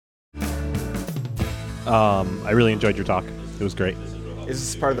I really enjoyed your talk. It was great. Is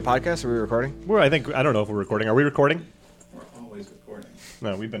this part of the podcast? Are we recording? I don't know if we're recording. Are we recording? We're always recording.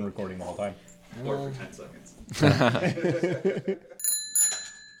 No, we've been recording the whole time. Or for 10 seconds.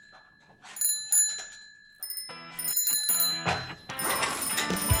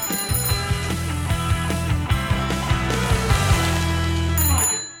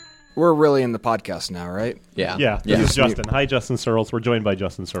 We're really in the podcast now, right? Yeah. Yeah, this is Justin. Hi, Justin Searls. We're joined by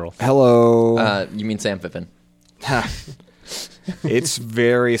Justin Searls. Hello. You mean Sam Fiffin? It's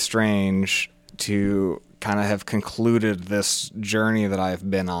very strange to kind of have concluded this journey that I've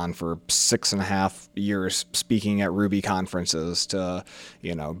been on for 6.5 years speaking at Ruby conferences to,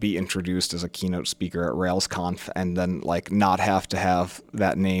 be introduced as a keynote speaker at RailsConf and then not have to have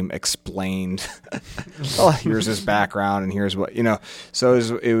that name explained. Well, here's his background and here's what, So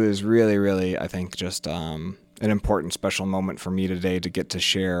it was really, really, I think, just an important special moment for me today to get to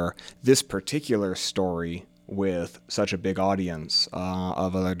share this particular story with such a big audience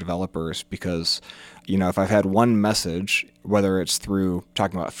of other developers because, if I've had one message, whether it's through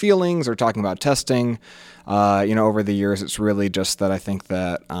talking about feelings or talking about testing, over the years, it's really just that I think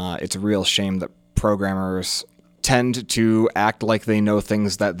that it's a real shame that programmers tend to act like they know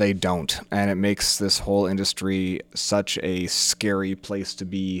things that they don't. And it makes this whole industry such a scary place to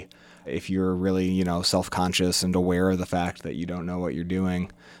be if you're really, self-conscious and aware of the fact that you don't know what you're doing.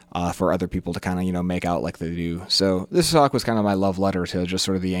 For other people to kind of, make out like they do. So this talk was kind of my love letter to just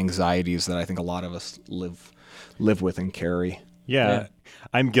sort of the anxieties that I think a lot of us live with and carry. Yeah.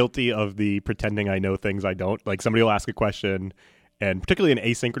 I'm guilty of the pretending I know things I don't. Like somebody will ask a question, and particularly in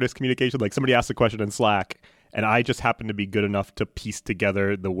asynchronous communication, like somebody asks a question in Slack, and I just happen to be good enough to piece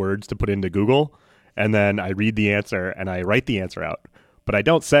together the words to put into Google, and then I read the answer and I write the answer out. But I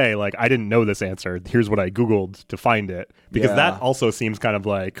don't say, I didn't know this answer. Here's what I Googled to find it. Because that also seems kind of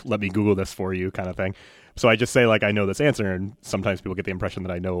like, let me Google this for you kind of thing. So I just say, I know this answer. And sometimes people get the impression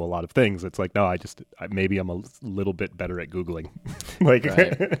that I know a lot of things. It's no, maybe I'm a little bit better at Googling.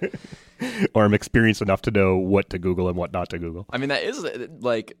 Or I'm experienced enough to know what to Google and what not to Google. I mean, that is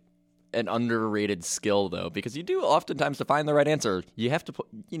an underrated skill, though, because you do oftentimes to find the right answer, you have to put,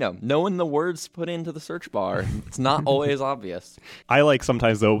 knowing the words put into the search bar. It's not always obvious. I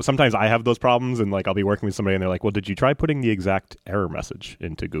sometimes I have those problems and I'll be working with somebody and they're like, well, did you try putting the exact error message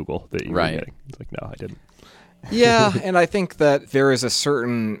into Google that you were getting? It's no, I didn't. Yeah, and I think that there is a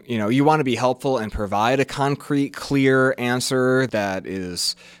certain, you want to be helpful and provide a concrete, clear answer that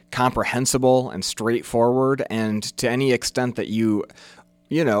is comprehensible and straightforward, and to any extent that you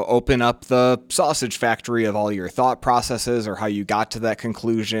open up the sausage factory of all your thought processes or how you got to that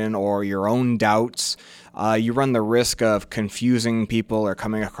conclusion or your own doubts, you run the risk of confusing people or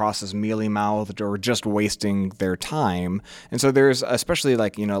coming across as mealy-mouthed or just wasting their time. And so there's, especially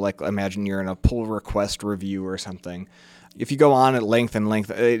imagine you're in a pull request review or something. If you go on at length and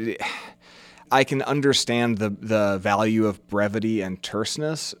length, I can understand the value of brevity and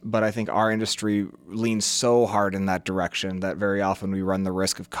terseness, but I think our industry leans so hard in that direction that very often we run the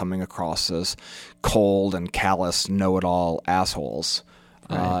risk of coming across as cold and callous, know-it-all assholes.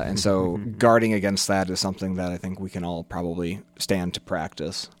 Right. And so guarding against that is something that I think we can all probably stand to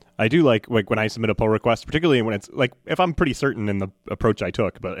practice. I do like when I submit a pull request, particularly when it's if I'm pretty certain in the approach I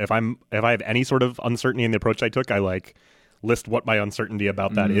took, but if I have any sort of uncertainty in the approach I took, I list what my uncertainty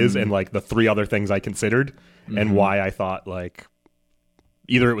about that is and the 3 other things I considered and why I thought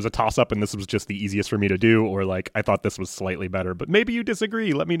either it was a toss-up and this was just the easiest for me to do, or I thought this was slightly better, but maybe you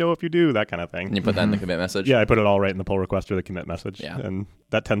disagree. Let me know if you do, that kind of thing. And you put that in the commit message? Yeah, I put it all right in the pull request or the commit message. Yeah. And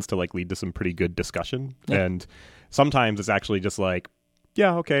that tends to lead to some pretty good discussion. Yeah. And sometimes it's actually just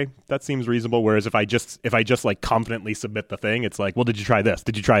yeah, okay, that seems reasonable. Whereas if I just confidently submit the thing, it's well, did you try this?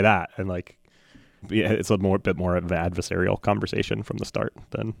 Did you try that? And it's a bit more of an adversarial conversation from the start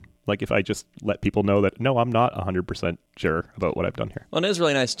than if I just let people know that, no, I'm not 100% sure about what I've done here. Well, it is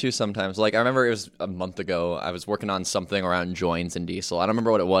really nice, too, sometimes. I remember it was a month ago, I was working on something around joins in Diesel. I don't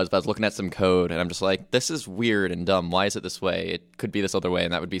remember what it was, but I was looking at some code, and I'm just this is weird and dumb. Why is it this way? It could be this other way,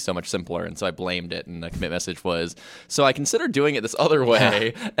 and that would be so much simpler. And so I blamed it, and the commit message was, so I considered doing it this other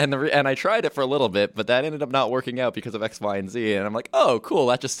way, and I tried it for a little bit, but that ended up not working out because of X, Y, and Z. And I'm oh, cool,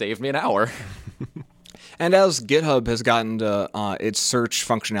 that just saved me an hour. And as GitHub has gotten to its search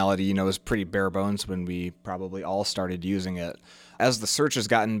functionality, is pretty bare bones when we probably all started using it. As the search has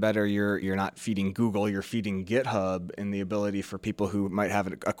gotten better, you're not feeding Google, you're feeding GitHub in the ability for people who might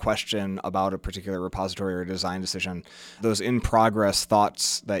have a question about a particular repository or design decision. Those in-progress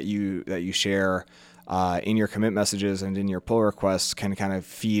thoughts that you share in your commit messages and in your pull requests can kind of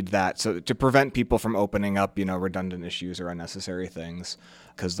feed that. So to prevent people from opening up, redundant issues or unnecessary things.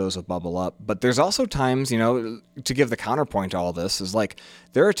 because those will bubble up. But there's also times, to give the counterpoint to all this is like,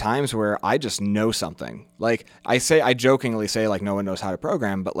 there are times where I just know something. Like I jokingly say like no one knows how to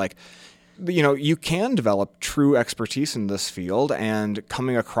program, but like, you can develop true expertise in this field, and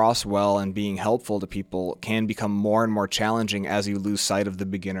coming across well and being helpful to people can become more and more challenging as you lose sight of the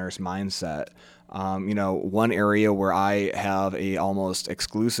beginner's mindset. One area where I have a almost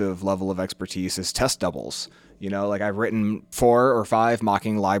exclusive level of expertise is test doubles. I've written 4 or 5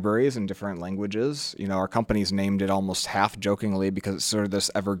 mocking libraries in different languages. Our company's named it almost half jokingly because it's sort of this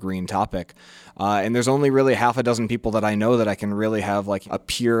evergreen topic. And there's only really half a dozen people that I know that I can really have like a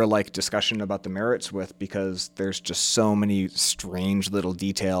peer like discussion about the merits with, because there's just so many strange little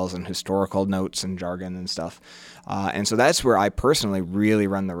details and historical notes and jargon and stuff. And so that's where I personally really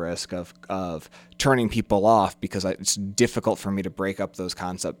run the risk of turning people off, because it's difficult for me to break up those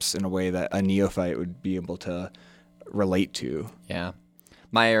concepts in a way that a neophyte would be able to relate to. Yeah.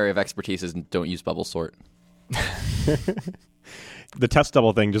 My area of expertise is don't use bubble sort. The test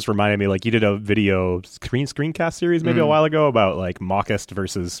double thing just reminded me, like, you did a video screencast series maybe a while ago about like mockist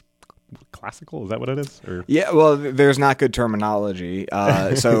versus classical. Is that what it is? Or? Yeah, well, there's not good terminology.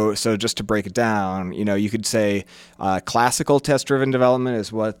 So just to break it down, you could say classical test-driven development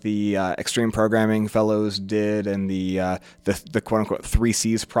is what the extreme programming fellows did, and the quote-unquote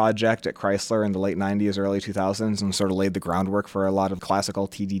 3Cs project at Chrysler in the late 90s, early 2000s, and sort of laid the groundwork for a lot of classical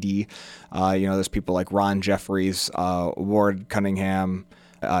TDD. There's people like Ron Jeffries, Ward Cunningham,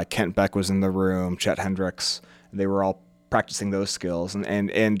 Kent Beck was in the room, Chet Hendricks. They were all practicing those skills.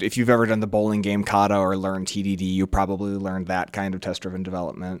 And if you've ever done the bowling game kata or learned TDD, you probably learned that kind of test-driven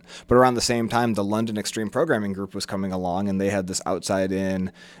development. But around the same time, the London Extreme Programming Group was coming along, and they had this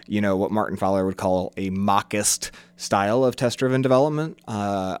outside-in, what Martin Fowler would call a mockist style of test-driven development,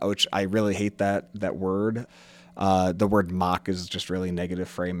 which I really hate that word. The word mock is just really negative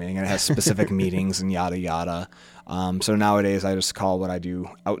framing, and it has specific meanings and yada yada. So nowadays, I just call what I do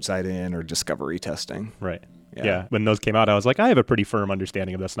outside-in or discovery testing. Right. Yeah. When those came out, I was like, I have a pretty firm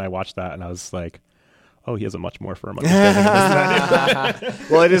understanding of this. And I watched that and I was like, oh, he has a much more firm understanding of this than I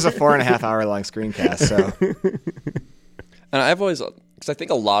do. Well, it is a 4.5 hour long screencast. So, and I've always, because I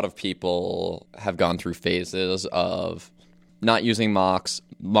think a lot of people have gone through phases of not using mocks,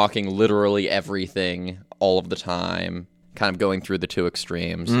 mocking literally everything all of the time, kind of going through the two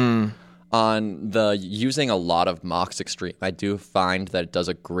extremes. On the using a lot of mocks extreme, I do find that it does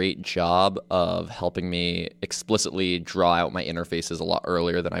a great job of helping me explicitly draw out my interfaces a lot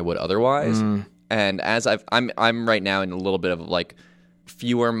earlier than I would otherwise. And as I'm right now in a little bit of like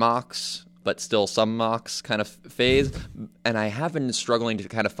fewer mocks, but still some mocks kind of phase, and I have been struggling to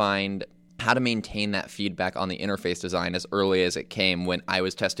kind of find how to maintain that feedback on the interface design as early as it came when I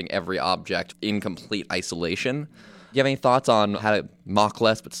was testing every object in complete isolation. Do you have any thoughts on how to mock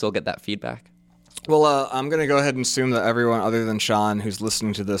less but still get that feedback? Well, I'm going to go ahead and assume that everyone other than Sean who's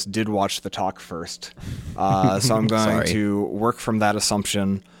listening to this did watch the talk first. So I'm going to work from that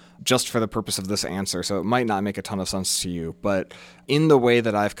assumption just for the purpose of this answer. So it might not make a ton of sense to you. But in the way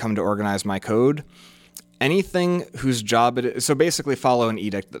that I've come to organize my code, anything whose job it is, so basically follow an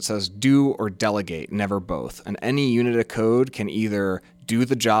edict that says do or delegate, never both. And any unit of code can either do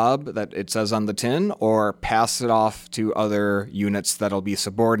the job that it says on the tin or pass it off to other units that'll be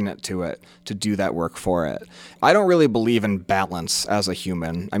subordinate to it to do that work for it. I don't really believe in balance as a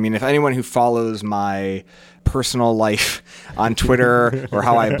human. I mean, if anyone who follows my personal life on Twitter or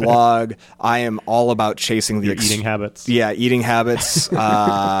how I blog, I am all about chasing the eating habits. Yeah, eating habits,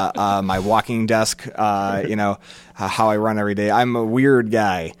 my walking desk, how I run every day. I'm a weird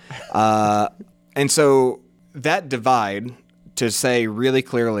guy. And so that divide, to say really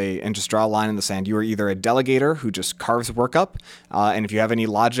clearly and just draw a line in the sand, you are either a delegator who just carves work up, and if you have any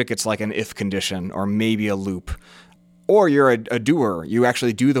logic, it's like an if condition or maybe a loop. Or you're a doer. You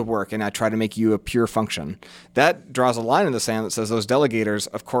actually do the work, and I try to make you a pure function. That draws a line in the sand that says those delegators,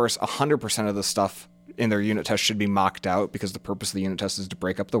 of course, 100% of the stuff in their unit test should be mocked out because the purpose of the unit test is to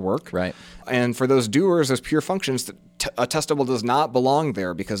break up the work. Right. And for those doers, those pure functions, a testable does not belong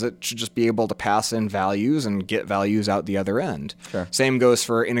there because it should just be able to pass in values and get values out the other end. Sure. Same goes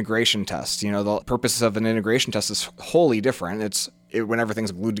for integration tests. The purpose of an integration test is wholly different. When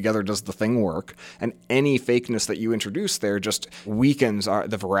everything's glued together, does the thing work? And any fakeness that you introduce there just weakens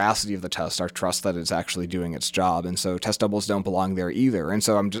the veracity of the test, our trust that it's actually doing its job. And so test doubles don't belong there either. And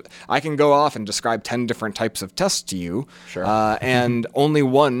so I can go off and describe 10 different types of tests to you, sure. And only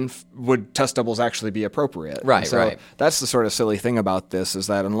one would test doubles actually be appropriate. Right, so right. That's the sort of silly thing about this, is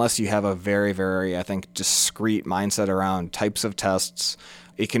that unless you have a very, very, I think, discrete mindset around types of tests,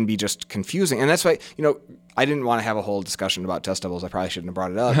 it can be just confusing. And that's why, I didn't want to have a whole discussion about test doubles. I probably shouldn't have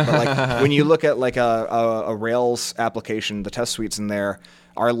brought it up. But like when you look at like a Rails application, the test suites in there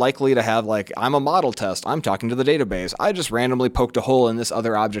are likely to have like, I'm a model test. I'm talking to the database. I just randomly poked a hole in this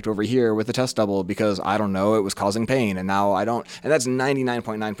other object over here with a test double because I don't know, it was causing pain. And now I don't. And that's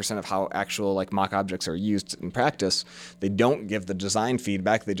 99.9% of how actual like mock objects are used in practice. They don't give the design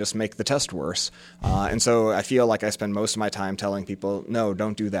feedback. They just make the test worse. And so I feel like I spend most of my time telling people, no,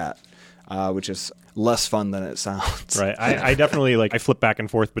 don't do that. Which is less fun than it sounds. Right. I definitely I flip back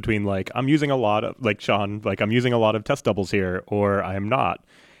and forth between I'm using a lot of Sean, I'm using a lot of test doubles here, or I am not.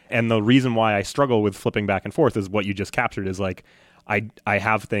 And the reason why I struggle with flipping back and forth is what you just captured is I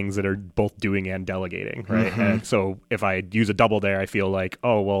have things that are both doing and delegating, right? Mm-hmm. And so if I use a double there, I feel like,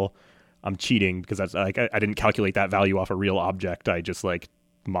 oh, well, I'm cheating because that's I didn't calculate that value off a real object. I just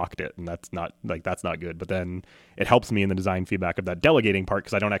mocked it, and that's not good. But then it helps me in the design feedback of that delegating part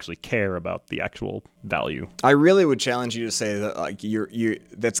because I don't actually care about the actual value. I really would challenge you to say that you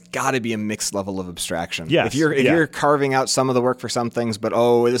that's got to be a mixed level of abstraction. Yes. If you're carving out some of the work for some things, but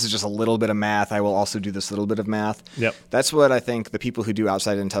this is just a little bit of math, I will also do this little bit of math. Yep. That's what I think the people who do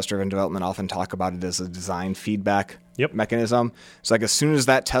outside-in test-driven development often talk about it as a design feedback mechanism. It's as soon as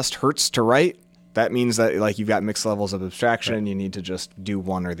that test hurts to write, that means that you've got mixed levels of abstraction. Right. You need to just do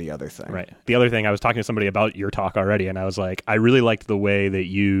one or the other thing. Right. The other thing, I was talking to somebody about your talk already, and I was like, I really liked the way that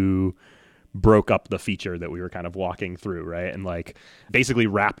you broke up the feature that we were kind of walking through, right? And basically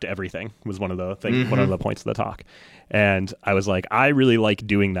wrapped everything was one of the things, mm-hmm. one of the points of the talk. And I was like, I really like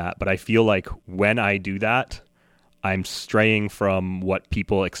doing that, but I feel like when I do that, I'm straying from what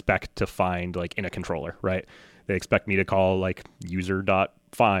people expect to find in a controller, right? They expect me to call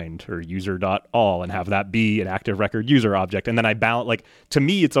user.find or user.all and have that be an active record user object. And then I balance, to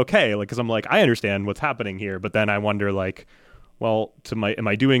me, it's okay. Cause I'm I understand what's happening here, but then I wonder well, am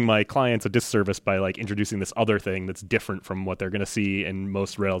I doing my clients a disservice by introducing this other thing that's different from what they're going to see in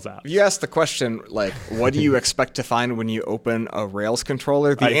most Rails apps? You asked the question what do you expect to find when you open a Rails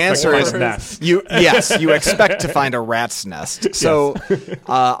controller? The answer is nest. You expect to find a rat's nest. So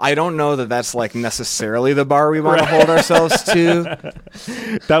I don't know that that's necessarily the bar we want to hold ourselves to.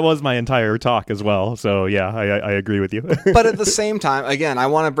 That was my entire talk as well. So yeah, I agree with you. But at the same time, again, I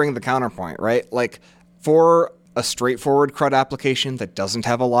want to bring the counterpoint, right? For a straightforward CRUD application that doesn't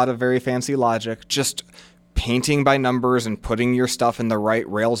have a lot of very fancy logic, just painting by numbers and putting your stuff in the right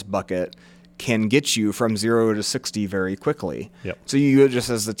Rails bucket can get you from 0 to 60 very quickly. Yep. So you just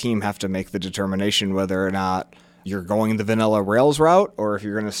as the team have to make the determination whether or not you're going the vanilla Rails route or if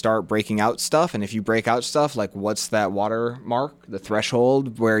you're going to start breaking out stuff. And if you break out stuff, what's that watermark, the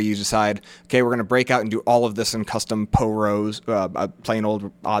threshold, where you decide, okay, we're going to break out and do all of this in custom rows, plain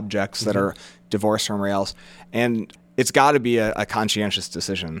old objects that are divorced from Rails. And it's got to be a conscientious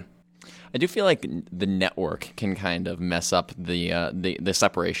decision. I do feel like the network can kind of mess up the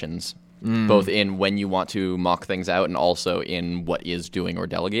separations, both in when you want to mock things out and also in what is doing or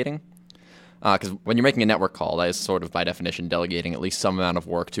delegating. Because when you're making a network call, that is sort of by definition delegating at least some amount of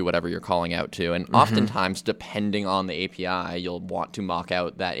work to whatever you're calling out to. And oftentimes, depending on the API, you'll want to mock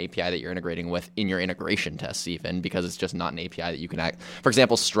out that API that you're integrating with in your integration tests even, because it's just not an API that you can For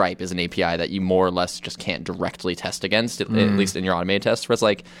example, Stripe is an API that you more or less just can't directly test against, at least in your automated tests. Whereas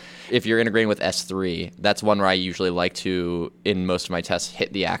if you're integrating with S3, that's one where I usually like to, in most of my tests,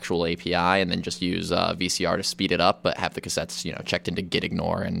 hit the actual API and then just use VCR to speed it up, but have the cassettes checked into git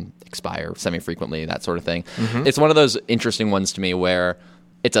ignore and expire semi-frequently, that sort of thing. Mm-hmm. It's one of those interesting ones to me where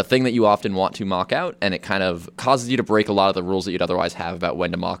it's a thing that you often want to mock out, and it kind of causes you to break a lot of the rules that you'd otherwise have about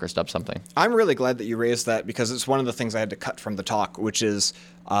when to mock or stub something. I'm really glad that you raised that because it's one of the things I had to cut from the talk, which is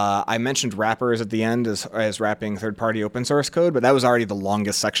I mentioned wrappers at the end as wrapping third-party open source code, but that was already the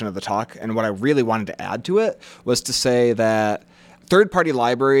longest section of the talk. And what I really wanted to add to it was to say that third-party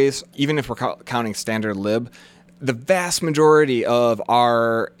libraries, even if we're counting standard lib, the vast majority of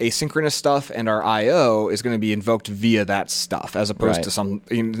our asynchronous stuff and our I/O is going to be invoked via that stuff, as opposed to some,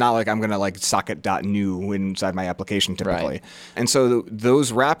 not I'm going to socket.new inside my application typically. Right. And so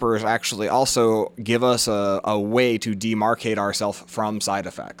those wrappers actually also give us a way to demarcate ourselves from side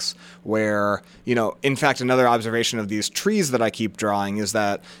effects, where, in fact, another observation of these trees that I keep drawing is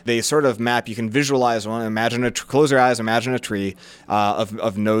that they sort of map, you can visualize one, close your eyes, imagine a tree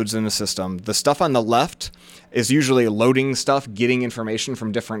of nodes in a system. The stuff on the left is usually loading stuff, getting information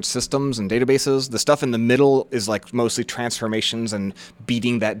from different systems and databases. The stuff in the middle is mostly transformations and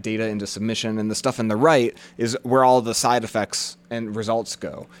beating that data into submission. And the stuff in the right is where all the side effects and results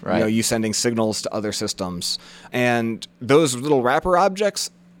go. Right. You sending signals to other systems. And those little wrapper objects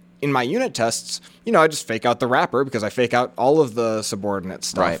in my unit tests, I just fake out the wrapper because I fake out all of the subordinate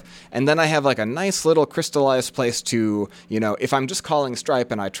stuff. Right. And then I have like a nice little crystallized place to, if I'm just calling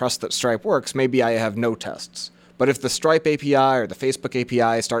Stripe and I trust that Stripe works, maybe I have no tests. But if the Stripe API or the Facebook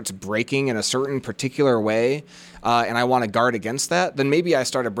API starts breaking in a certain particular way, and I want to guard against that, then maybe I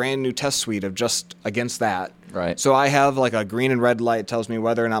start a brand new test suite of just against that. Right. So I have like a green and red light tells me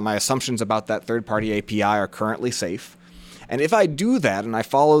whether or not my assumptions about that third-party API are currently safe. And if I do that and I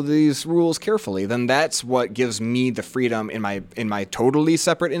follow these rules carefully, then that's what gives me the freedom in my totally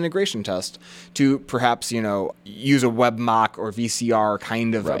separate integration test to perhaps, use a web mock or VCR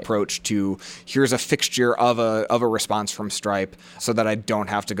kind of approach to here's a fixture of a response from Stripe so that I don't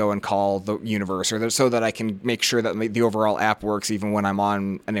have to go and call the universe or so that I can make sure that the overall app works even when I'm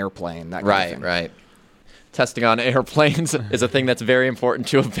on an airplane. That kind of thing. Right. Testing on airplanes is a thing that's very important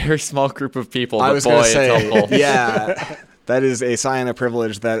to a very small group of people. I But was going to it's say, helpful. yeah. That is a sign of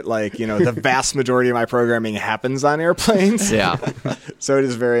privilege that, the vast majority of my programming happens on airplanes. Yeah. So it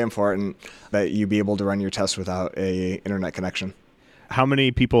is very important that you be able to run your test without a internet connection. How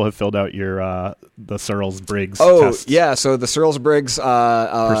many people have filled out your the Searls Briggs test? test? Yeah. So the Searls Briggs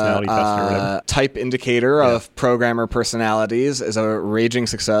personality test or whatever. Type indicator of programmer personalities is a raging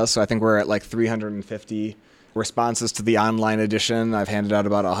success. So I think we're at like 350 responses to the online edition. I've handed out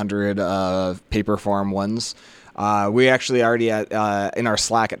about 100 paper form ones. We actually already in our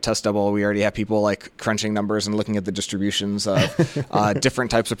Slack at Test Double, we already have people like crunching numbers and looking at the distributions of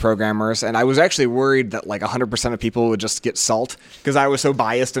different types of programmers. And I was actually worried that like 100% of people would just get S.A.L.T because I was so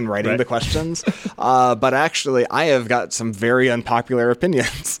biased in writing the questions. But actually, I have got some very unpopular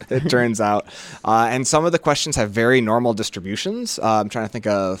opinions, it turns out. And some of the questions have very normal distributions. I'm trying to think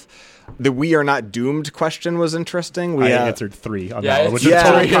of... The "we are not doomed" question was interesting. I answered 3 on that Yeah, one, which it's is a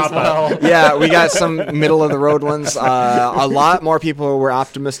total 3 as cop-out. well. Yeah, we got some middle of the road ones. A lot more people were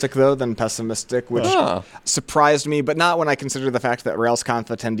optimistic though than pessimistic, which surprised me, but not when I consider the fact that RailsConf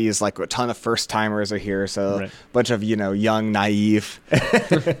attendees, like a ton of first timers are here, so a bunch of young, naive. See,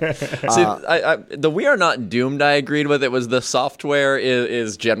 the "we are not doomed" I agreed with. It was the software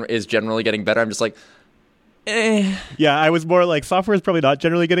is generally getting better. I'm just like, Yeah, I was more like software is probably not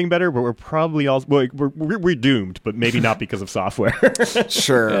generally getting better, but we're probably also we're doomed, but maybe not because of software.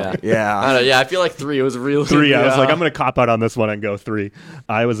 Sure. Yeah. I don't know, yeah, I feel like 3 was really 3. I was like, I'm going to cop out on this one and go 3.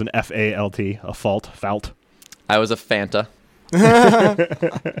 I was an S.A.L.T, a fault. I was a Fanta.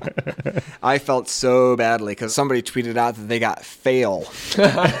 I felt so badly because somebody tweeted out that they got fail.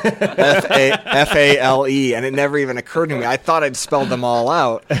 F-A-L-E, and it never even occurred to me. I thought I'd spelled them all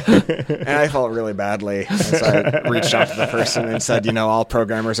out, and I felt really badly. And so I reached out to the person and said, all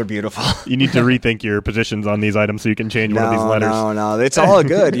programmers are beautiful. You need to rethink your positions on these items so you can change one of these letters. No, it's all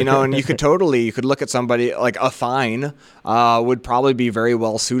good, and you could look at somebody like a fine would probably be very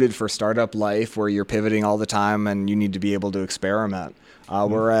well suited for startup life where you're pivoting all the time and you need to be able to experiment.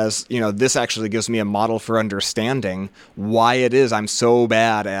 Whereas, this actually gives me a model for understanding why it is I'm so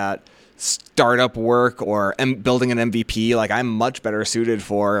bad at startup work or building an MVP. Like I'm much better suited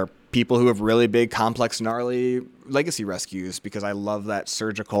for people who have really big, complex, gnarly legacy rescues because I love that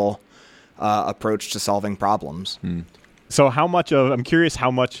surgical approach to solving problems. So I'm curious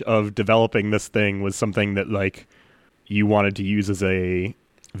how much of developing this thing was something that like you wanted to use as a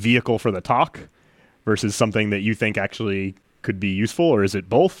vehicle for the talk versus something that you think actually could be useful, or is it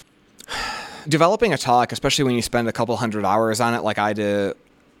both? Developing a talk, especially when you spend a couple hundred hours on it like I did,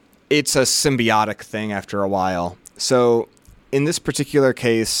 it's a symbiotic thing after a while. So in this particular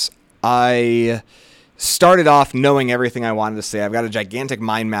case, I started off knowing everything I wanted to say. I've got a gigantic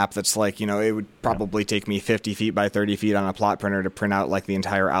mind map that's like, it would probably take me 50 feet by 30 feet on a plot printer to print out like the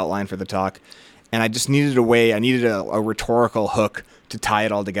entire outline for the talk. And I just needed I needed a rhetorical hook to tie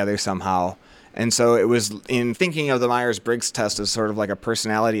it all together somehow. And so it was in thinking of the Myers-Briggs test as sort of like a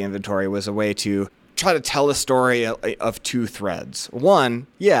personality inventory was a way to try to tell a story of 2 threads. One,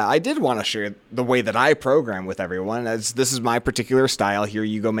 I did want to share the way that I program with everyone. As this is my particular style. Here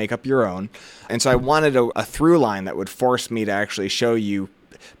you go make up your own. And so I wanted a through line that would force me to actually show you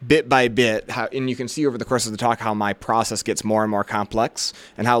bit by bit how, and you can see over the course of the talk how my process gets more and more complex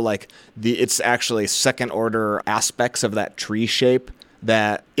and how like it's actually second order aspects of that tree shape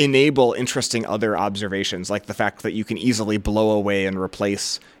that enable interesting other observations, like the fact that you can easily blow away and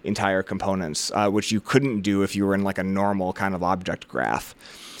replace entire components, which you couldn't do if you were in like a normal kind of object graph.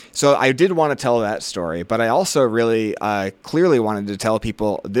 So I did want to tell that story, but I also really clearly wanted to tell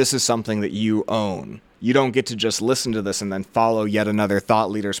people this is something that you own. You don't get to just listen to this and then follow yet another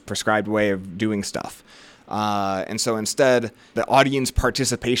thought leader's prescribed way of doing stuff. And so instead, the audience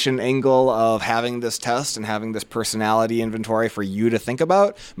participation angle of having this test and having this personality inventory for you to think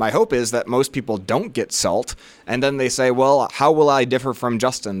about, my hope is that most people don't get SALT, and then they say, well, how will I differ from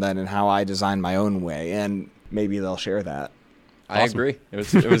Justin then in how I design my own way? And maybe they'll share that. I agree. It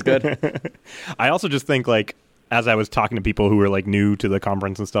was good. I also just think, like, as I was talking to people who were like new to the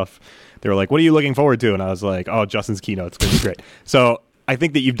conference and stuff, they were like, what are you looking forward to? And I was like, oh, Justin's keynote. It's going to be great. So I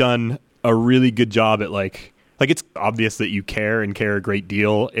think that you've done a really good job at like it's obvious that you care and care a great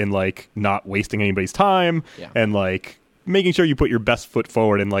deal in like not wasting anybody's time and like making sure you put your best foot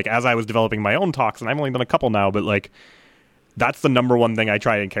forward. And like, as I was developing my own talks, and I've only done a couple now, but like, that's the number one thing I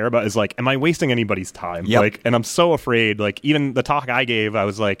try and care about is like, am I wasting anybody's time? Yep. Like, and I'm so afraid, like even the talk I gave, I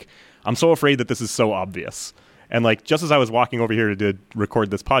was like, I'm so afraid that this is so obvious. And like, just as I was walking over here to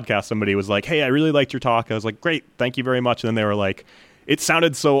record this podcast, somebody was like, hey, I really liked your talk. I was like, great, thank you very much. And then they were like, it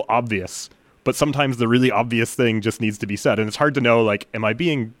sounded so obvious, but sometimes the really obvious thing just needs to be said. And it's hard to know, like, am I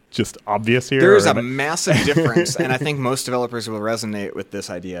being just obvious here? There is a massive difference, and I think most developers will resonate with this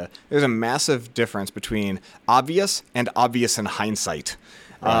idea. There's a massive difference between obvious and obvious in hindsight.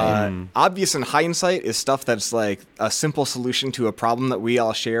 Obvious in hindsight is stuff that's like a simple solution to a problem that we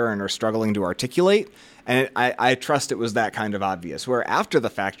all share and are struggling to articulate. And I trust it was that kind of obvious. Where after the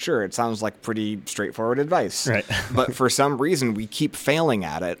fact, sure, it sounds like pretty straightforward advice. Right. But for some reason, we keep failing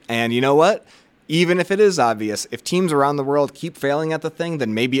at it. And you know what? Even if it is obvious, if teams around the world keep failing at the thing,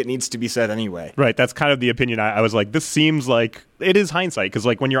 then maybe it needs to be said anyway. Right. That's kind of the opinion. I was like, this seems like it is hindsight. Because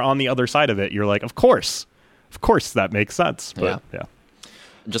like when you're on the other side of it, you're like, of course that makes sense. But yeah.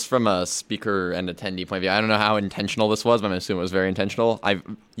 Just from a speaker and attendee point of view, I don't know how intentional this was, but I'm assuming it was very intentional.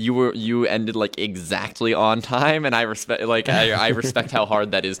 You ended like exactly on time, and I respect how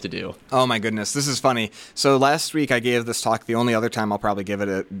hard that is to do. Oh my goodness, this is funny. So last week I gave this talk. The only other time I'll probably give it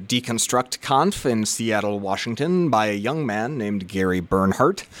at Deconstruct Conf in Seattle, Washington, by a young man named Gary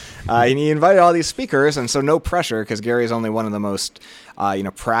Bernhardt. And he invited all these speakers, and so no pressure because Gary is only one of the most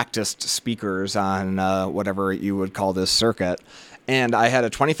practiced speakers on whatever you would call this circuit. And I had a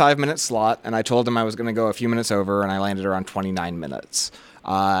 25-minute slot, and I told him I was going to go a few minutes over, and I landed around 29 minutes.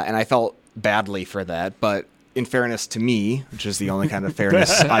 And I felt badly for that, but in fairness to me, which is the only kind of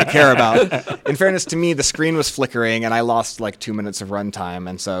fairness I care about, in fairness to me, the screen was flickering, and I lost like 2 minutes of runtime,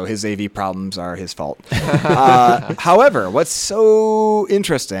 and so his AV problems are his fault. However, what's so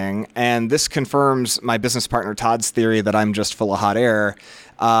interesting, and this confirms my business partner Todd's theory that I'm just full of hot air,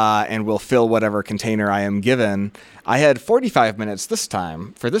 and will fill whatever container I am given. I had 45 minutes this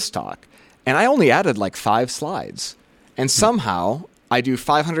time for this talk, and I only added like 5 slides. And somehow I do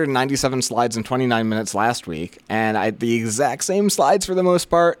 597 slides in 29 minutes last week, and the exact same slides for the most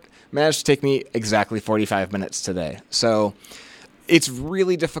part managed to take me exactly 45 minutes today. So it's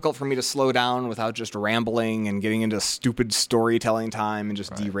really difficult for me to slow down without just rambling and getting into stupid storytelling time and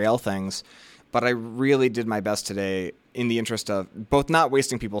just derail things. But I really did my best today in the interest of both not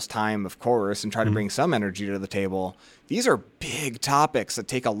wasting people's time, of course, and try to bring some energy to the table. These are big topics that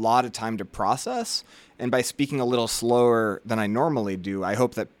take a lot of time to process. And by speaking a little slower than I normally do, I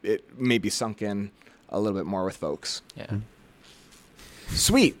hope that it may be sunk in a little bit more with folks. Yeah.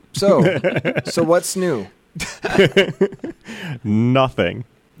 Sweet. So what's new? Nothing.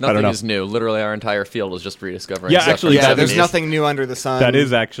 Nothing is new. Literally, our entire field is just rediscovering. Yeah, actually, there's nothing new under the sun. That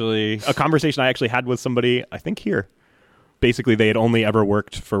is actually a conversation I actually had with somebody, I think here. Basically, they had only ever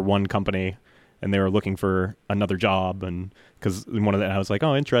worked for one company, and they were looking for another job. And because I was like,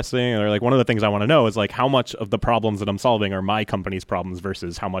 oh, interesting. And they're like, one of the things I want to know is like how much of the problems that I'm solving are my company's problems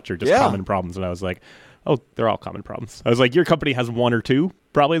versus how much are just common problems. And I was like, oh, they're all common problems. I was like, your company has one or two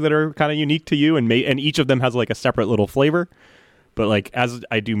probably that are kind of unique to you, and each of them has like a separate little flavor. But like as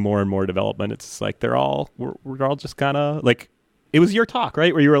I do more and more development, it's like we're all just kind of like, it was your talk,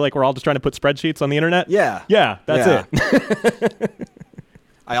 right? Where you were like, we're all just trying to put spreadsheets on the internet. Yeah, that's it.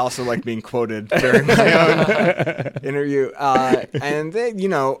 I also like being quoted during my own interview, and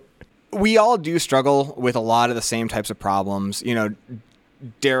we all do struggle with a lot of the same types of problems.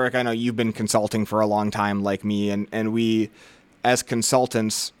 Derek, I know you've been consulting for a long time, like me, and we, as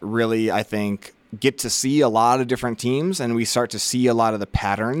consultants, really, I think, get to see a lot of different teams, and we start to see a lot of the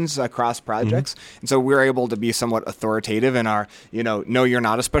patterns across projects. Mm-hmm. And so we're able to be somewhat authoritative in our, no, you're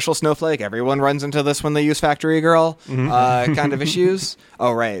not a special snowflake. Everyone runs into this when they use Factory Girl kind of issues.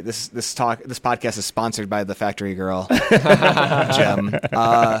 Oh, right. This podcast is sponsored by the Factory Girl gem.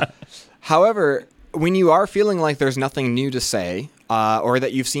 However, when you are feeling like there's nothing new to say, or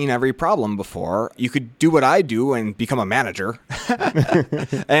that you've seen every problem before. You could do what I do and become a manager.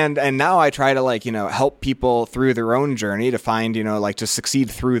 and now I try to help people through their own journey to find, to succeed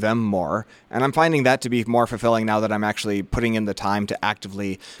through them more. And I'm finding that to be more fulfilling now that I'm actually putting in the time to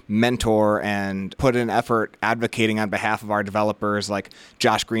actively mentor and put in effort advocating on behalf of our developers like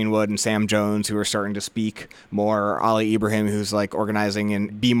Josh Greenwood and Sam Jones, who are starting to speak more, Ali Ibrahim, who's organizing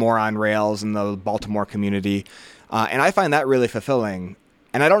and Be More on Rails in the Baltimore community. And I find that really fulfilling.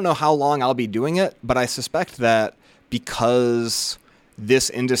 And I don't know how long I'll be doing it, but I suspect that because this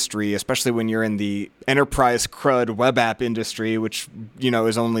industry, especially when you're in the enterprise CRUD web app industry, which,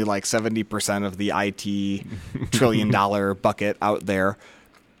 is only 70% of the IT $1 trillion bucket out there,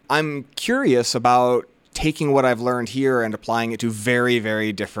 I'm curious about taking what I've learned here and applying it to very,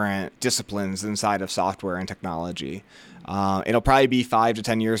 very different disciplines inside of software and technology. It'll probably be 5 to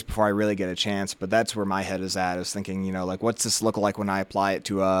 10 years before I really get a chance, but that's where my head is at, is thinking, what's this look like when I apply it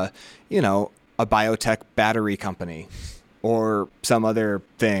to a biotech battery company or some other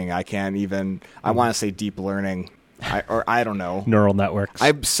thing. I want to say deep learning. I don't know. Neural networks.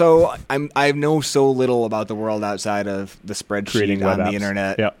 I know so little about the world outside of the spreadsheet on the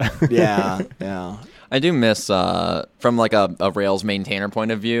internet. Yeah. I do miss, from a Rails maintainer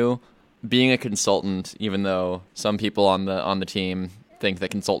point of view, being a consultant, even though some people on the team think that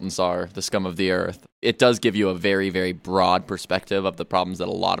consultants are the scum of the earth, it does give you a very, very broad perspective of the problems that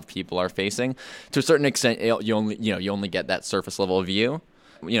a lot of people are facing. To a certain extent, you only get that surface level view.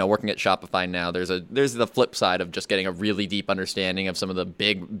 Working at Shopify now, there's the flip side of just getting a really deep understanding of some of the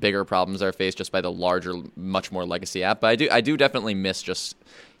bigger problems that are faced just by the larger, much more legacy app. But I do definitely miss just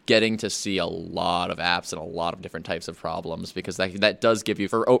getting to see a lot of apps and a lot of different types of problems, because that does give you,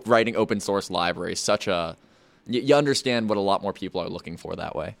 for writing open source libraries, you understand what a lot more people are looking for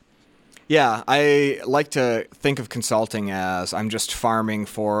that way. Yeah, I like to think of consulting as I'm just farming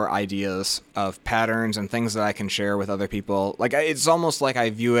for ideas of patterns and things that I can share with other people. It's almost like I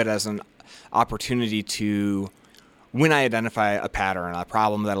view it as an opportunity to, when I identify a pattern, a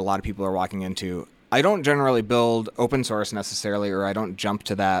problem that a lot of people are walking into, I don't generally build open source necessarily, or I don't jump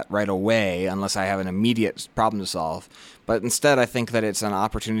to that right away unless I have an immediate problem to solve. But instead, I think that it's an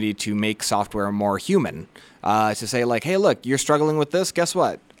opportunity to make software more human. To say hey, look, you're struggling with this. Guess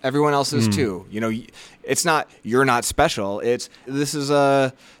what? Everyone else is too. It's not, you're not special. This is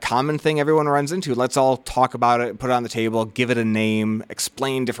a common thing everyone runs into. Let's all talk about it, put it on the table, give it a name,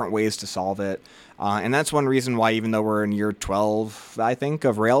 explain different ways to solve it. And that's one reason why, even though we're in year 12, I think,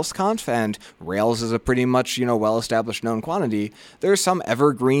 of RailsConf, and Rails is a pretty much, well-established known quantity, there's some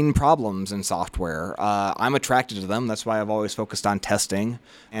evergreen problems in software. I'm attracted to them. That's why I've always focused on testing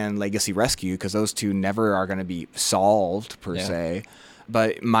and legacy rescue, because those two never are going to be solved, per se.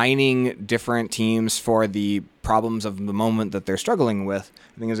 But mining different teams for the problems of the moment that they're struggling with,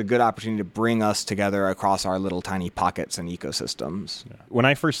 I think, is a good opportunity to bring us together across our little tiny pockets and ecosystems. When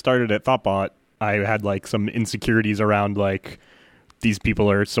I first started at Thoughtbot, I had some insecurities around these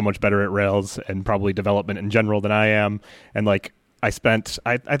people are so much better at Rails and probably development in general than I am. And I spent,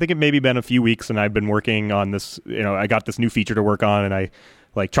 I think it maybe been a few weeks, and I've been working on this, I got this new feature to work on, and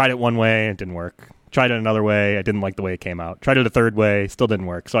I tried it one way, it didn't work. Tried it another way, I didn't like the way it came out. Tried it a third way, still didn't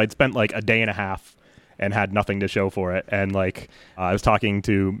work. So I'd spent a day and a half and had nothing to show for it. And I was talking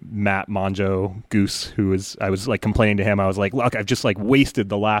to Matt Monjo Goose, I was complaining to him. I was like, look, I've just wasted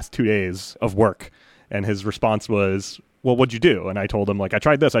the last 2 days of work. And his response was, well, what'd you do? And I told him I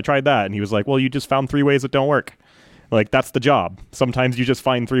tried this, I tried that. And he was like, well, you just found 3 ways that don't work. That's the job. Sometimes you just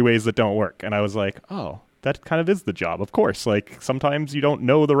find 3 ways that don't work. And I was like, oh, that kind of is the job, of course. Sometimes you don't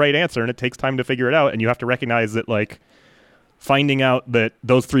know the right answer, and it takes time to figure it out, and you have to recognize that finding out that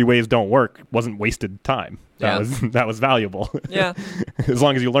those 3 ways don't work wasn't wasted time. That was valuable. Yeah. As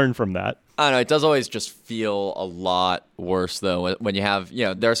long as you learn from that. I don't know, it does always just feel a lot worse, though, when you have,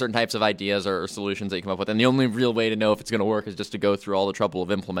 there are certain types of ideas or solutions that you come up with, and the only real way to know if it's going to work is just to go through all the trouble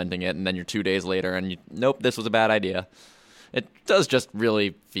of implementing it, and then you're 2 days later, and nope, this was a bad idea. It does just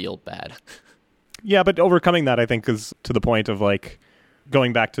really feel bad. Yeah, but overcoming that, I think, is to the point of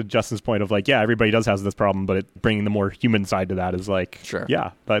going back to Justin's point of everybody does have this problem, but bringing the more human side to that is sure.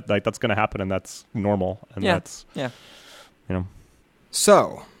 Yeah, but that's going to happen, and that's normal, and that's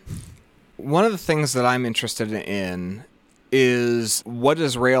So, one of the things that I'm interested in is what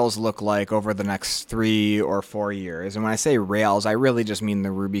does Rails look like over the next 3 or 4 years? And when I say Rails, I really just mean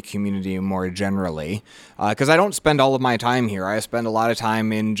the Ruby community more generally, because I don't spend all of my time here. I spend a lot of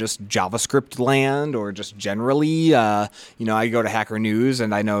time in just JavaScript land or just generally. I go to Hacker News,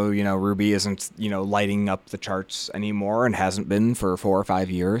 and I know, Ruby isn't, lighting up the charts anymore and hasn't been for 4 or 5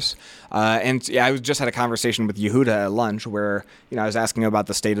 years. And I just had a conversation with Yehuda at lunch where, I was asking about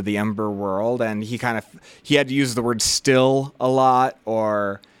the state of the Ember world, and he had to use the word still a lot,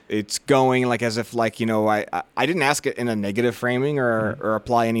 or it's going like as if I didn't ask it in a negative framing or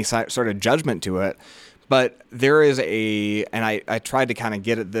apply any sort of judgment to it. But there is and I tried to kind of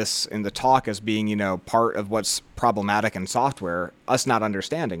get at this in the talk as being, part of what's problematic in software, us not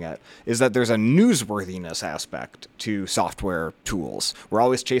understanding it, is that there's a newsworthiness aspect to software tools. We're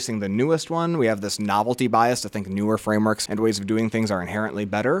always chasing the newest one. We have this novelty bias to think newer frameworks and ways of doing things are inherently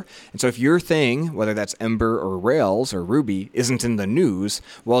better. And so if your thing, whether that's Ember or Rails or Ruby, isn't in the news,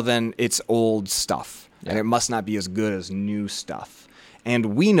 well, then it's old stuff. Yeah. And it must not be as good as new stuff.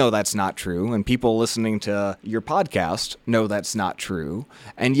 And we know that's not true, and people listening to your podcast know that's not true,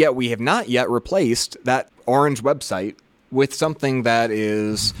 and yet we have not yet replaced that orange website with something that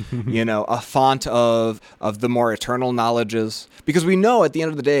is, a font of the more eternal knowledges. Because we know at the end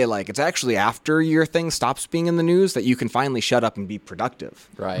of the day, it's actually after your thing stops being in the news that you can finally shut up and be productive.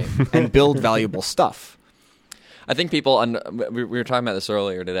 Right. And build valuable stuff. I think people, we were talking about this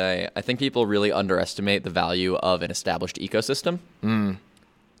earlier today, I think people really underestimate the value of an established ecosystem.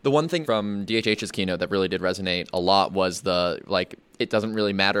 The one thing from DHH's keynote that really did resonate a lot was it doesn't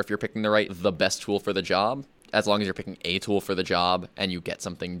really matter if you're picking the best tool for the job, as long as you're picking a tool for the job and you get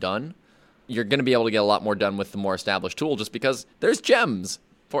something done. You're going to be able to get a lot more done with the more established tool just because there's gems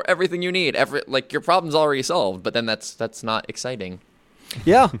for everything you need. Your problem's already solved, but then that's not exciting.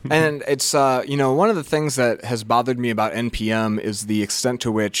 Yeah, and it's, one of the things that has bothered me about NPM is the extent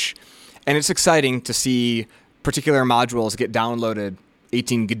to which, and it's exciting to see particular modules get downloaded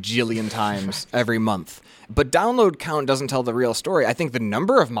 18 gajillion times every month. But download count doesn't tell the real story. I think the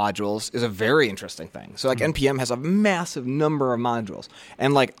number of modules is a very interesting thing. So NPM has a massive number of modules.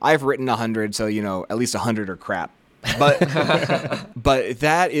 And I've written 100, so at least 100 are crap. But but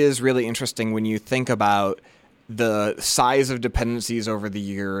that is really interesting when you think about the size of dependencies over the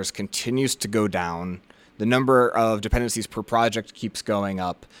years continues to go down. The number of dependencies per project keeps going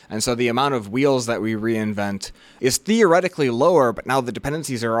up. And so the amount of wheels that we reinvent is theoretically lower, but now the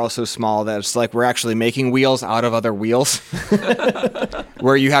dependencies are also small that it's we're actually making wheels out of other wheels,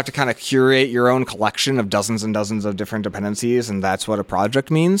 where you have to kind of curate your own collection of dozens and dozens of different dependencies, and that's what a project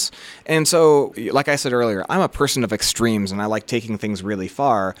means. And so, like I said earlier, I'm a person of extremes, and I like taking things really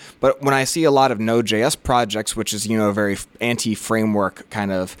far. But when I see a lot of Node.js projects, which is, a very anti-framework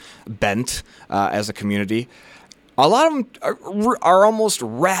kind of bent as a community, a lot of them are almost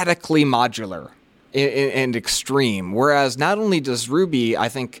radically modular and extreme. Whereas not only does Ruby, I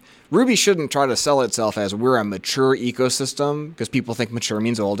think Ruby shouldn't try to sell itself as we're a mature ecosystem, because people think mature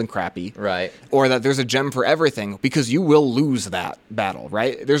means old and crappy. Right. Or that there's a gem for everything, because you will lose that battle,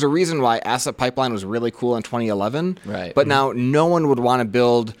 right? There's a reason why Asset Pipeline was really cool in 2011. Right. But now no one would want to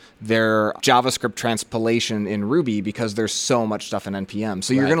build their JavaScript transpilation in Ruby because there's so much stuff in NPM.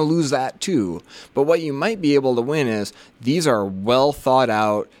 So you're going to lose that too. But what you might be able to win is these are well thought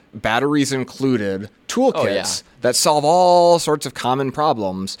out, batteries included, toolkits that solve all sorts of common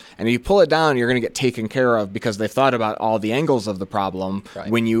problems. And if you pull it down, you're going to get taken care of because they've thought about all the angles of the problem. Right.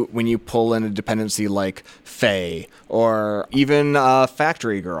 When you pull in a dependency like Faye or even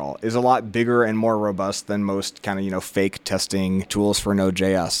Factory Girl is a lot bigger and more robust than most kind of, fake testing tools for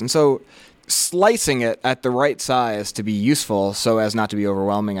Node.js. And so slicing it at the right size to be useful so as not to be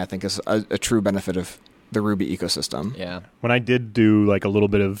overwhelming, I think is a true benefit of the Ruby ecosystem. Yeah. When I did do a little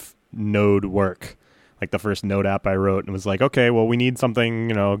bit of Node work, the first Node app I wrote, and was okay, well, we need something,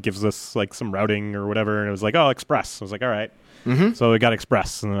 gives us some routing or whatever. And it was Express. I was all right. Mm-hmm. So I got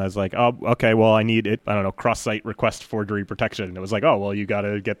Express, and I was oh, okay, well, I need it. I don't know, cross-site request forgery protection. And it was oh, well, you got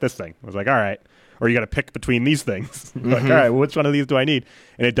to get this thing. I was all right. Or you got to pick between these things. Mm-hmm. All right, well, which one of these do I need?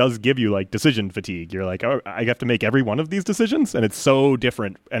 And it does give you decision fatigue. You're oh, I have to make every one of these decisions, and it's so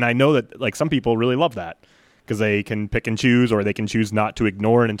different. And I know that some people really love that because they can pick and choose, or they can choose not to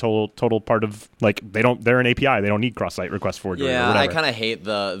ignore an total part of they're an API. They don't need cross-site request forgery. Yeah, or I kind of hate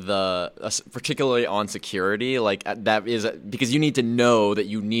the particularly on security that is because you need to know that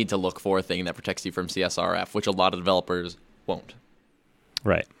you need to look for a thing that protects you from CSRF, which a lot of developers won't.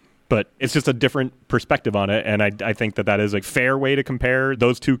 Right. But it's just a different perspective on it, and I think that is a fair way to compare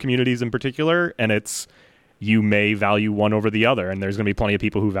those two communities in particular, and you may value one over the other, and there's going to be plenty of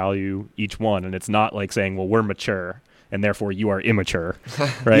people who value each one, and it's not saying, well, we're mature, and therefore you are immature,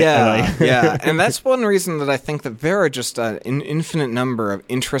 right? Yeah, yeah. And that's one reason that I think that there are just an infinite number of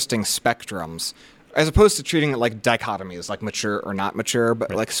interesting spectrums, as opposed to treating it like dichotomies, like mature or not mature,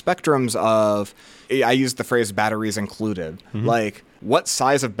 but like spectrums of, I use the phrase batteries included. Like, what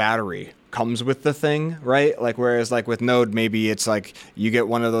size of battery comes with the thing, right? Like, whereas like with Node, maybe it's like you get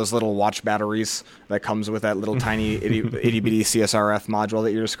one of those little watch batteries that comes with that little tiny itty bitty CSRF module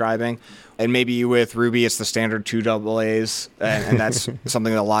that you're describing. And maybe with Ruby, it's the standard 2 AA's, and that's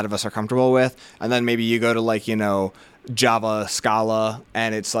something that a lot of us are comfortable with. And then maybe you go to like, Java, Scala,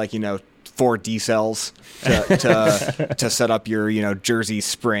 and it's like, 4 D cells to set up your, Jersey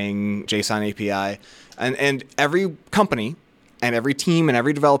Spring JSON API. And every company and every team and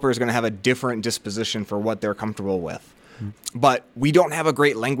every developer is going to have a different disposition for what they're comfortable with. But we don't have a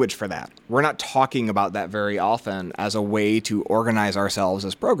great language for that. We're not talking about that very often as a way to organize ourselves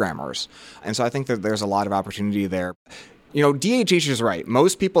as programmers. And so I think that there's a lot of opportunity there. DHH is right.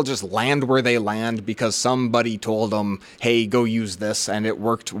 Most people just land where they land because somebody told them, hey, go use this, and it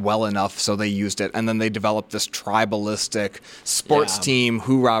worked well enough, so they used it. And then they developed this tribalistic sports team,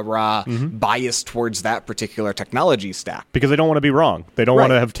 hoorah-rah, bias towards that particular technology stack. Because they don't want to be wrong. They don't want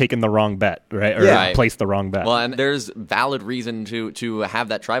to have taken the wrong bet, right? Or placed the wrong bet. Well, and there's valid reason to have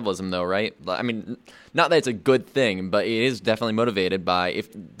that tribalism, though, right? I mean, not that it's a good thing, but it is definitely motivated by, if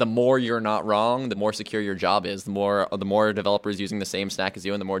the more you're not wrong, the more secure your job is. The more developers using the same stack as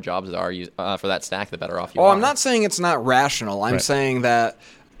you, and the more jobs there are for that stack, the better off you are. I'm not saying it's not rational. I'm saying that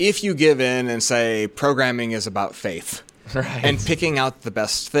if you give in and say programming is about faith, and picking out the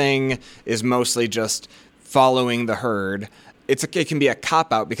best thing is mostly just following the herd, it can be a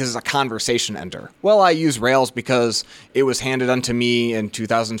cop-out because it's a conversation ender. Well, I use Rails because it was handed unto me in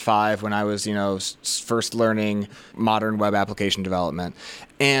 2005 when I was, first learning modern web application development.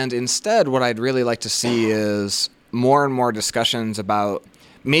 And instead, what I'd really like to see is more and more discussions about,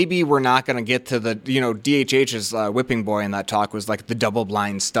 maybe we're not going to get to the, DHH's whipping boy in that talk was like the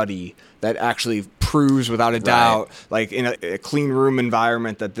double-blind study that actually proves without a doubt, like in a clean room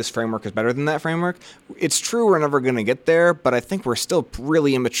environment, that this framework is better than that framework. It's true we're never going to get there, but I think we're still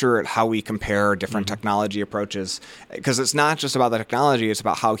really immature at how we compare different technology approaches, because it's not just about the technology, it's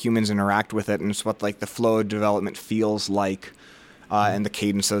about how humans interact with it, and it's what like the flow of development feels like. And the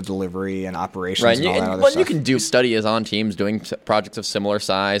cadence of delivery and operations and all that other stuff. You can do studies on teams doing projects of similar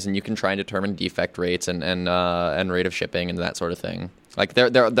size, and you can try and determine defect rates and rate of shipping and that sort of thing. Like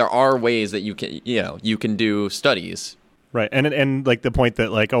there are ways that you can do studies. Right, and like the point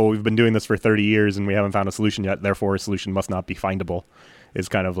that like, oh, we've been doing this for 30 years and we haven't found a solution yet, therefore a solution must not be findable, is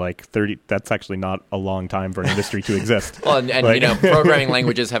kind of like 30. That's actually not a long time for an industry to exist. Well, and programming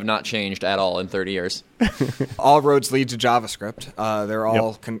languages have not changed at all in 30 years. All roads lead to JavaScript. They're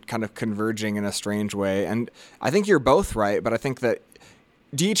all kind of converging in a strange way. And I think you're both right, but I think that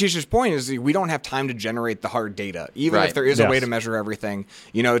DHH's point is we don't have time to generate the hard data, even if there is a way to measure everything.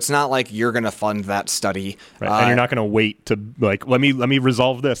 It's not like you're going to fund that study, and you're not going to wait to like let me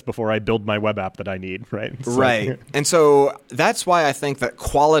resolve this before I build my web app that I need, right? Right. And so that's why I think that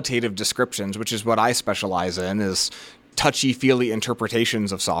qualitative descriptions, which is what I specialize in, is touchy-feely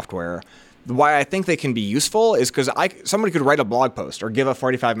interpretations of software. Why I think they can be useful is because somebody could write a blog post or give a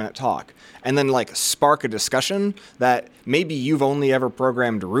 45-minute talk and then like spark a discussion that maybe you've only ever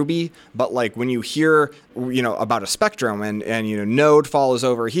programmed Ruby, but like when you hear about a spectrum and Node falls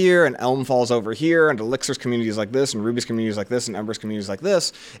over here and Elm falls over here and Elixir's community is like this and Ruby's community is like this and Ember's community is like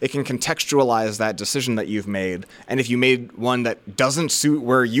this, it can contextualize that decision that you've made. And if you made one that doesn't suit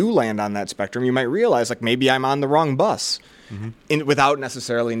where you land on that spectrum, you might realize like maybe I'm on the wrong bus. Without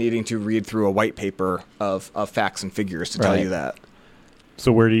necessarily needing to read through a white paper of facts and figures to tell you that.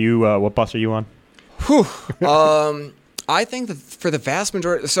 So where do you, what bus are you on? I think that for the vast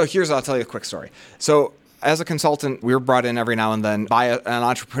majority, so I'll tell you a quick story. So as a consultant, we're brought in every now and then by an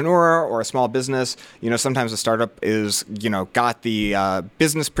entrepreneur or a small business. Sometimes a startup is, got the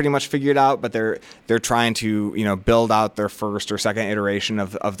business pretty much figured out, but they're trying to, build out their first or second iteration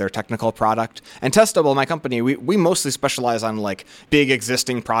of their technical product. And Testable, my company, we mostly specialize on like big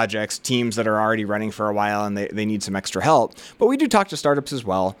existing projects, teams that are already running for a while and they need some extra help. But we do talk to startups as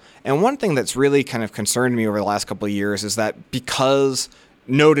well. And one thing that's really kind of concerned me over the last couple of years is that because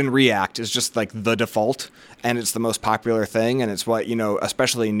Node and React is just like the default, and it's the most popular thing, and it's what,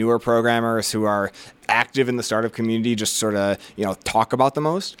 especially newer programmers who are active in the startup community just sort of, talk about the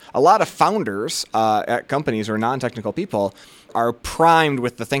most. A lot of founders at companies or non-technical people are primed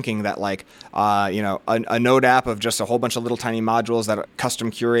with the thinking that a Node app of just a whole bunch of little tiny modules that are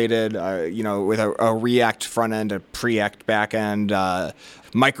custom curated, with a React front end, a Preact back end,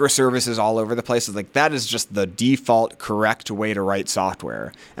 microservices all over the place. It's like that is just the default correct way to write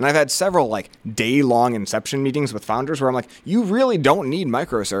software. And I've had several day-long inception meetings with founders where I'm like, you really don't need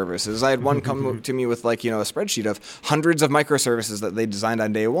microservices. I had one come to me with a spreadsheet of hundreds of microservices that they designed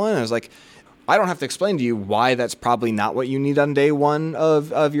on day one. And I was like, I don't have to explain to you why that's probably not what you need on day one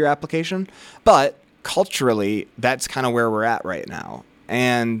of your application. But culturally, that's kind of where we're at right now.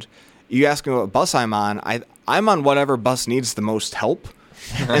 And you ask me what bus I'm on, I'm on whatever bus needs the most help.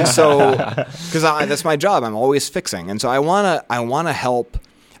 And so, because that's my job, I'm always fixing. And so I want to help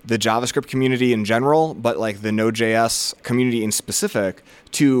the JavaScript community in general, but the Node.js community in specific,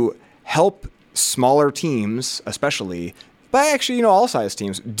 to help smaller teams, especially, but actually, all size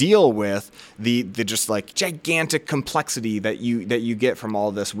teams, deal with the just gigantic complexity that you get from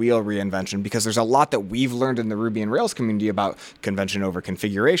all this wheel reinvention, because there's a lot that we've learned in the Ruby and Rails community about convention over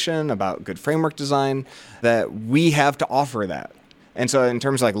configuration, about good framework design, that we have to offer that. And so in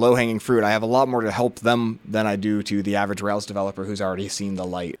terms of low-hanging fruit, I have a lot more to help them than I do to the average Rails developer who's already seen the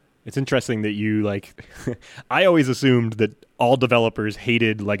light. It's interesting that you I always assumed that all developers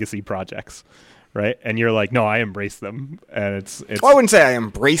hated legacy projects. Right. And you're like, no, I embrace them. And it's well, I wouldn't say I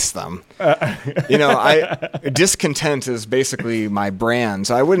embrace them. Discontent is basically my brand.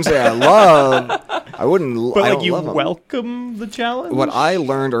 So I wouldn't say I wouldn't. But you welcome the challenge? What I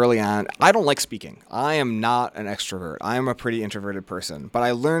learned early on, I don't like speaking. I am not an extrovert. I am a pretty introverted person. But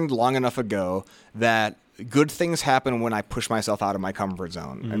I learned long enough ago that good things happen when I push myself out of my comfort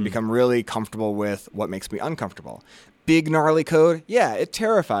zone and become really comfortable with what makes me uncomfortable. Big gnarly code, yeah, it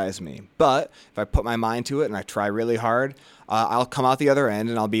terrifies me. But if I put my mind to it and I try really hard, I'll come out the other end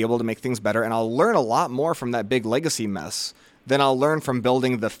and I'll be able to make things better. And I'll learn a lot more from that big legacy mess than I'll learn from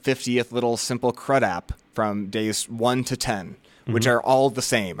building the 50th little simple CRUD app from days 1 to 10, which are all the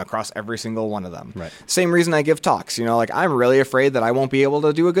same across every single one of them. Right. Same reason I give talks. I'm really afraid that I won't be able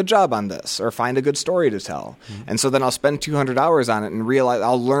to do a good job on this or find a good story to tell. And so then I'll spend 200 hours on it and realize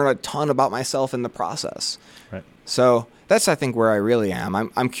I'll learn a ton about myself in the process. Right. So that's, I think, where I really am.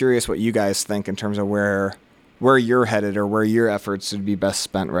 I'm curious what you guys think in terms of where you're headed or where your efforts would be best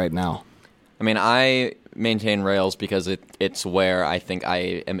spent right now. I mean, I maintain Rails because it's where I think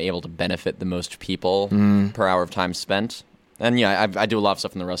I am able to benefit the most people per hour of time spent. And yeah, I do a lot of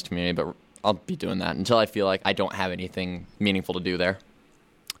stuff in the Rust community, but I'll be doing that until I feel like I don't have anything meaningful to do there.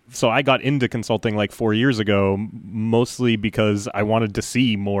 So I got into consulting 4 years ago, mostly because I wanted to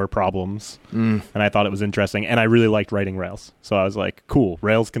see more problems, and I thought it was interesting, and I really liked writing Rails. So I was like, cool,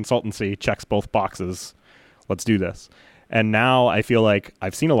 Rails consultancy checks both boxes. Let's do this. And now I feel like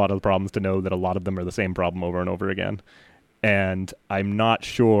I've seen a lot of the problems to know that a lot of them are the same problem over and over again. And I'm not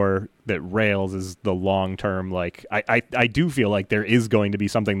sure that Rails is the long-term, I do feel like there is going to be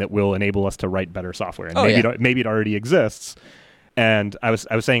something that will enable us to write better software. And maybe it already exists. And I was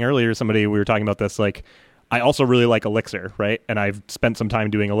saying earlier, we were talking about this, I also really like Elixir, right? And I've spent some time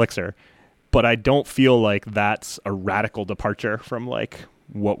doing Elixir, but I don't feel like that's a radical departure from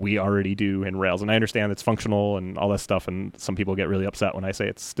what we already do in Rails. And I understand it's functional and all that stuff, and some people get really upset when I say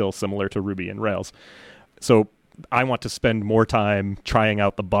it's still similar to Ruby and Rails. So I want to spend more time trying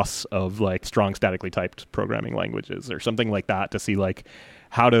out the bus of strong statically typed programming languages or something like that to see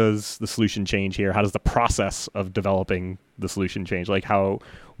how does the solution change here? How does the process of developing the solution change?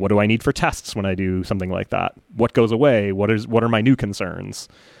 What do I need for tests when I do something like that? What goes away? What are my new concerns?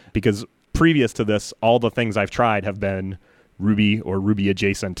 Because previous to this, all the things I've tried have been Ruby or Ruby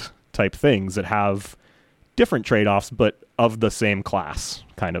adjacent type things that have different trade-offs, but of the same class,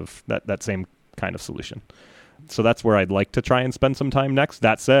 kind of that same kind of solution. So that's where I'd like to try and spend some time next.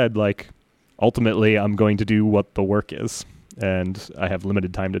 That said, ultimately I'm going to do what the work is. And I have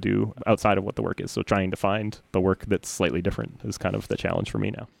limited time to do outside of what the work is. So trying to find the work that's slightly different is kind of the challenge for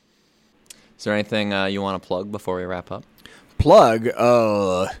me now. Is there anything you want to plug before we wrap up? Plug?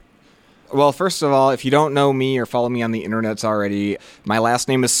 Well, first of all, if you don't know me or follow me on the internets already, my last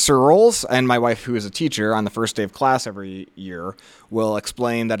name is Searls, and my wife, who is a teacher, on the first day of class every year, will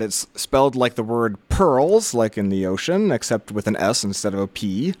explain that it's spelled like the word pearls, like in the ocean, except with an S instead of a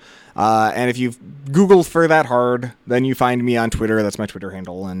P. And if you Google for that hard, then you find me on Twitter. That's my Twitter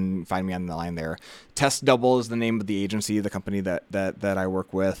handle, and find me on the line there. Test Double is the name of the agency, the company that I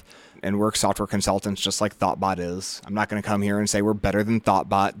work with, and we're software consultants just like Thoughtbot is. I'm not going to come here and say we're better than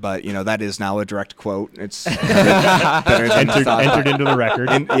Thoughtbot, but that is now a direct quote. It's better than entered into the record.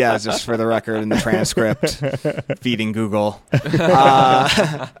 Yeah, just for the record in the transcript, feeding Google.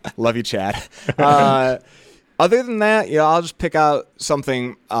 Love you, Chad. Other than that, I'll just pick out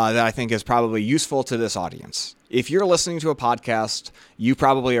something that I think is probably useful to this audience. If you're listening to a podcast, you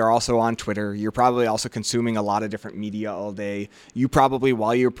probably are also on Twitter. You're probably also consuming a lot of different media all day. You probably,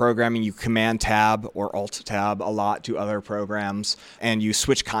 while you're programming, you Command Tab or Alt Tab a lot to other programs, and you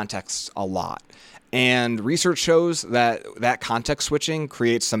switch contexts a lot. And research shows that context switching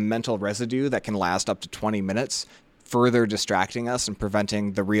creates some mental residue that can last up to 20 minutes, further distracting us and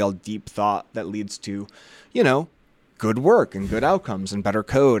preventing the real deep thought that leads to, good work and good outcomes and better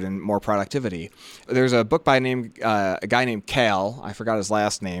code and more productivity. There's a book by a guy named Cal, I forgot his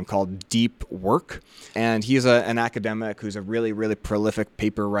last name, called Deep Work. And he's an academic who's a really, really prolific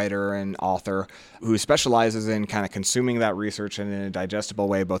paper writer and author who specializes in kind of consuming that research in a digestible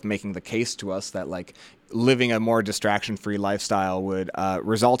way, both making the case to us that living a more distraction-free lifestyle would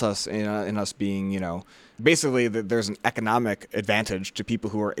result us in us being, basically there's an economic advantage to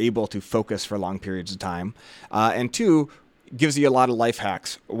people who are able to focus for long periods of time. And two, gives you a lot of life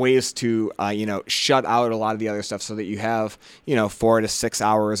hacks, ways to, shut out a lot of the other stuff so that you have, 4 to 6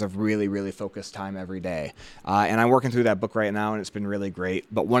 hours of really, really focused time every day. And I'm working through that book right now, and it's been really great.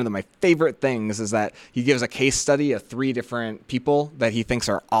 But one of my favorite things is that he gives a case study of 3 different people that he thinks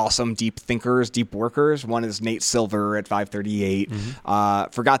are awesome deep thinkers, deep workers. One is Nate Silver at 538.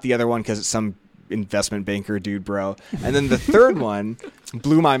 Forgot the other one because it's some investment banker dude, bro. And then the third one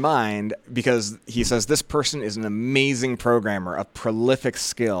blew my mind because he says this person is an amazing programmer, a prolific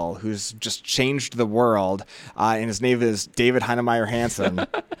skill who's just changed the world. And his name is David Heinemeier Hansen,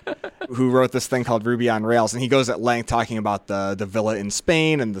 who wrote this thing called Ruby on Rails. And he goes at length talking about the villa in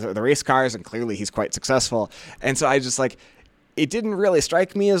Spain and the race cars. And clearly he's quite successful. And so I just it didn't really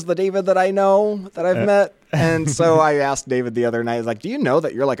strike me as the David that I know, that I've met. And so I asked David the other night, do you know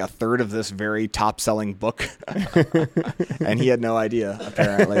that you're a third of this very top-selling book? And he had no idea,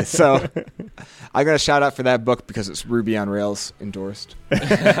 apparently. So I got a shout out for that book because it's Ruby on Rails endorsed.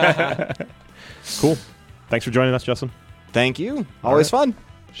 Cool. Thanks for joining us, Justin. Thank you. Always fun.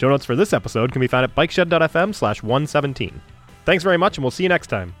 Show notes for this episode can be found at bikeshed.fm/117. Thanks very much, and we'll see you next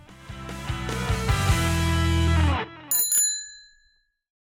time.